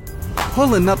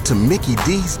Pulling up to Mickey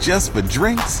D's just for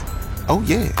drinks? Oh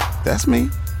yeah, that's me.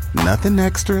 Nothing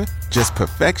extra, just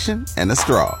perfection and a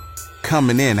straw.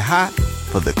 Coming in hot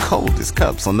for the coldest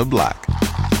cups on the block.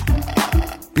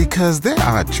 Because there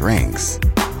are drinks.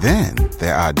 Then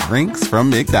there are drinks from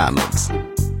McDonald's.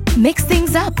 Mix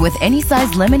things up with any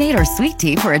size lemonade or sweet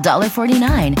tea for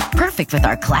 $1.49. Perfect with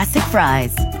our classic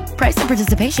fries. Price and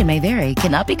participation may vary.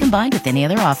 Cannot be combined with any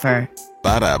other offer.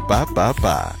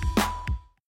 Ba-da-ba-ba-ba.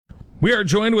 We are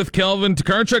joined with Calvin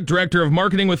Tokarczuk, Director of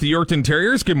Marketing with the Yorkton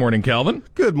Terriers. Good morning, Calvin.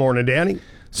 Good morning, Danny.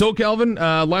 So, Calvin,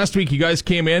 last week you guys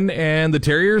came in and the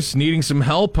Terriers needing some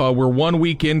help. We're 1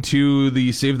 week into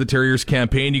the Save the Terriers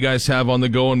campaign you guys have on the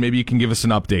go, and maybe you can give us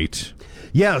an update.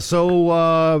 Yeah,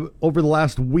 so over the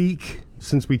last week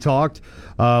since we talked,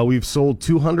 we've sold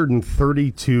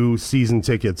 232 season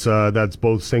tickets. That's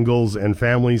both singles and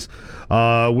families,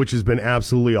 which has been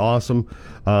absolutely awesome.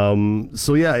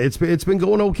 So yeah, it's been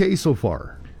going okay so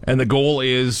far. And the goal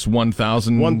is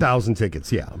 1,000? 1,000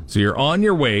 tickets, yeah. So you're on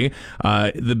your way.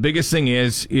 The biggest thing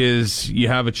is you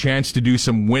have a chance to do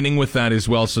some winning with that as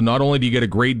well. So not only do you get a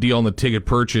great deal on the ticket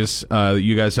purchase,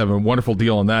 you guys have a wonderful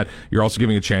deal on that, you're also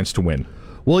giving a chance to win.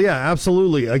 Well, yeah,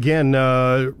 absolutely. Again,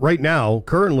 right now,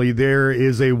 currently, there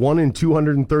is a 1 in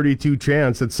 232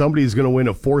 chance that somebody is going to win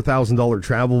a $4,000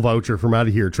 travel voucher from Out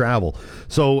of Here Travel.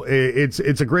 So it's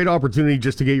a great opportunity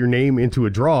just to get your name into a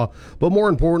draw, but more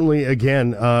importantly,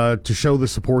 again, to show the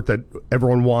support that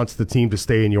everyone wants the team to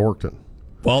stay in Yorkton.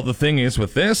 Well, the thing is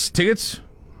with this, tickets,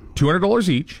 $200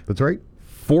 each. That's right.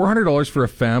 $400 for a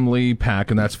family pack,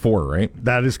 and that's 4, right?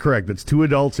 That is correct. That's 2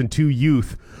 adults and 2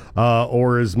 youth,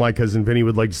 or as my cousin Vinny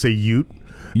would like to say, ute.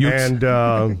 Utes. And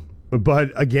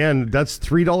but again, that's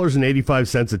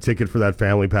 $3.85 a ticket for that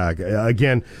family pack.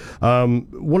 Again,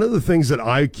 one of the things that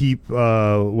I keep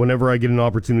whenever I get an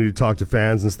opportunity to talk to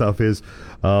fans and stuff is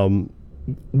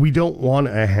we don't want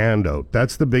a handout.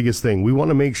 That's the biggest thing. We want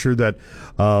to make sure that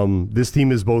this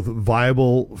team is both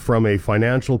viable from a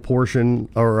financial portion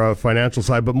or a financial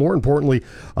side, but more importantly,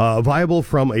 viable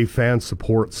from a fan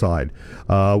support side.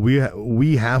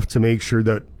 We have to make sure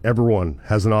that everyone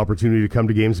has an opportunity to come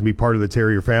to games and be part of the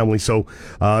Terrier family. So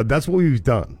that's what we've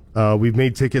done. We've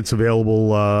made tickets available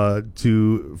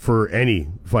for any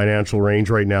financial range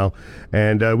right now,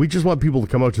 and we just want people to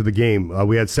come out to the game.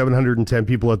 We had 710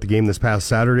 people at the game this past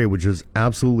Saturday, which is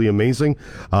absolutely amazing.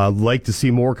 Like to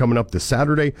see more coming up this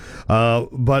Saturday,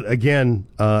 but again,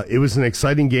 it was an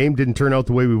exciting game. Didn't turn out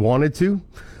the way we wanted to.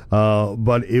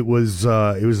 But it was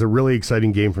a really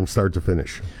exciting game from start to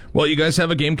finish. Well, you guys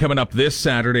have a game coming up this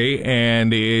Saturday,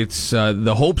 and it's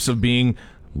the hopes of being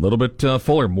a little bit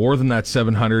fuller, more than that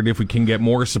 700. If we can get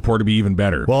more support, to be even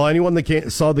better. Well, anyone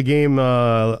that saw the game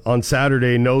on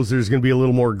Saturday knows there's going to be a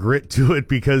little more grit to it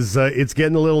because it's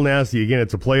getting a little nasty. Again,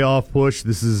 it's a playoff push.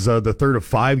 This is the third of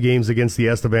 5 games against the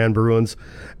Estevan Bruins,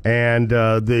 and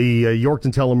the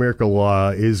Yorkton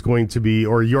Telemarkle is going to be,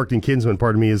 or Yorkton Kinsman,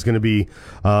 pardon me, is going to be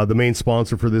the main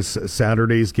sponsor for this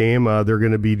Saturday's game. They're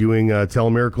going to be doing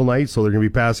Telemarkle night, so they're going to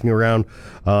be passing around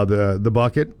the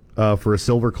bucket for a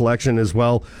silver collection, as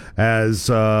well as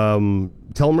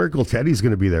Telemarkle Teddy's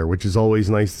going to be there, which is always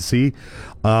nice to see.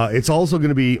 It's also going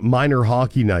to be minor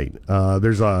hockey night.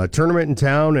 There's a tournament in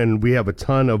town, and we have a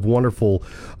ton of wonderful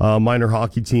minor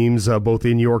hockey teams, both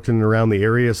in Yorkton and around the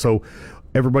area. So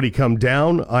everybody come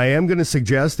down. I am going to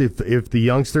suggest if the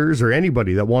youngsters or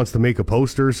anybody that wants to make a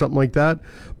poster or something like that,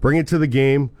 bring it to the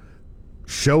game,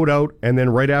 show it out, and then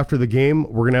right after the game,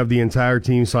 we're going to have the entire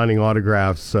team signing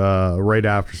autographs right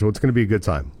after. So it's going to be a good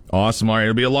time. Awesome. All right.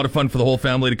 It'll be a lot of fun for the whole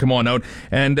family to come on out.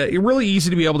 And it's really easy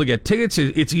to be able to get tickets.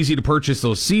 It's easy to purchase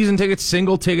those season tickets,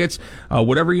 single tickets,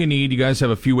 whatever you need. You guys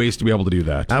have a few ways to be able to do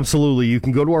that. Absolutely. You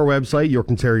can go to our website,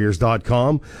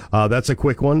 YorktonTerriers.com. That's a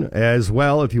quick one as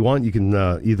well. If you want, you can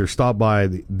either stop by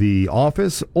the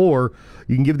office, or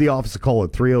you can give the office a call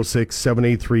at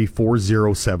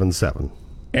 306-783-4077.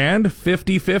 And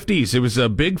 50/50s. It was a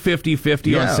big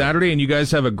 50/50 on Saturday, and you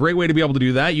guys have a great way to be able to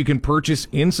do that. You can purchase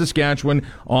in Saskatchewan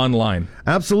online.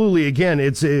 Absolutely. Again,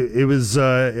 it was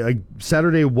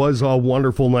Saturday was a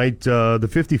wonderful night. The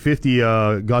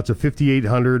 50/50 got to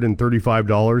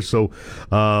 $5,835. So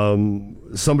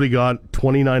somebody got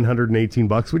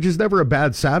 $2,918, which is never a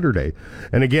bad Saturday.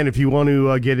 And again, if you want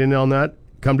to get in on that,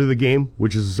 come to the game,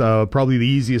 which is probably the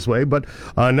easiest way. But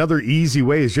another easy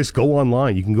way is just go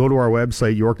online. You can go to our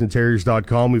website,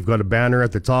 YorktonTerriers.com. We've got a banner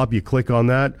at the top. You click on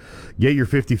that, get your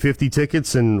 50/50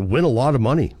 tickets, and win a lot of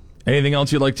money. Anything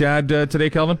else you'd like to add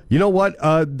today, Kelvin? You know what?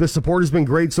 The support has been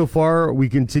great so far. We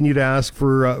continue to ask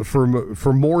for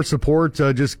more support.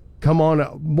 Just come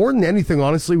on. More than anything,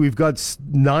 honestly, we've got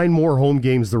 9 more home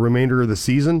games the remainder of the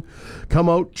season. Come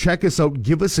out, check us out,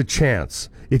 give us a chance.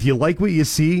 If you like what you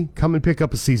see, come and pick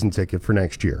up a season ticket for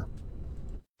next year.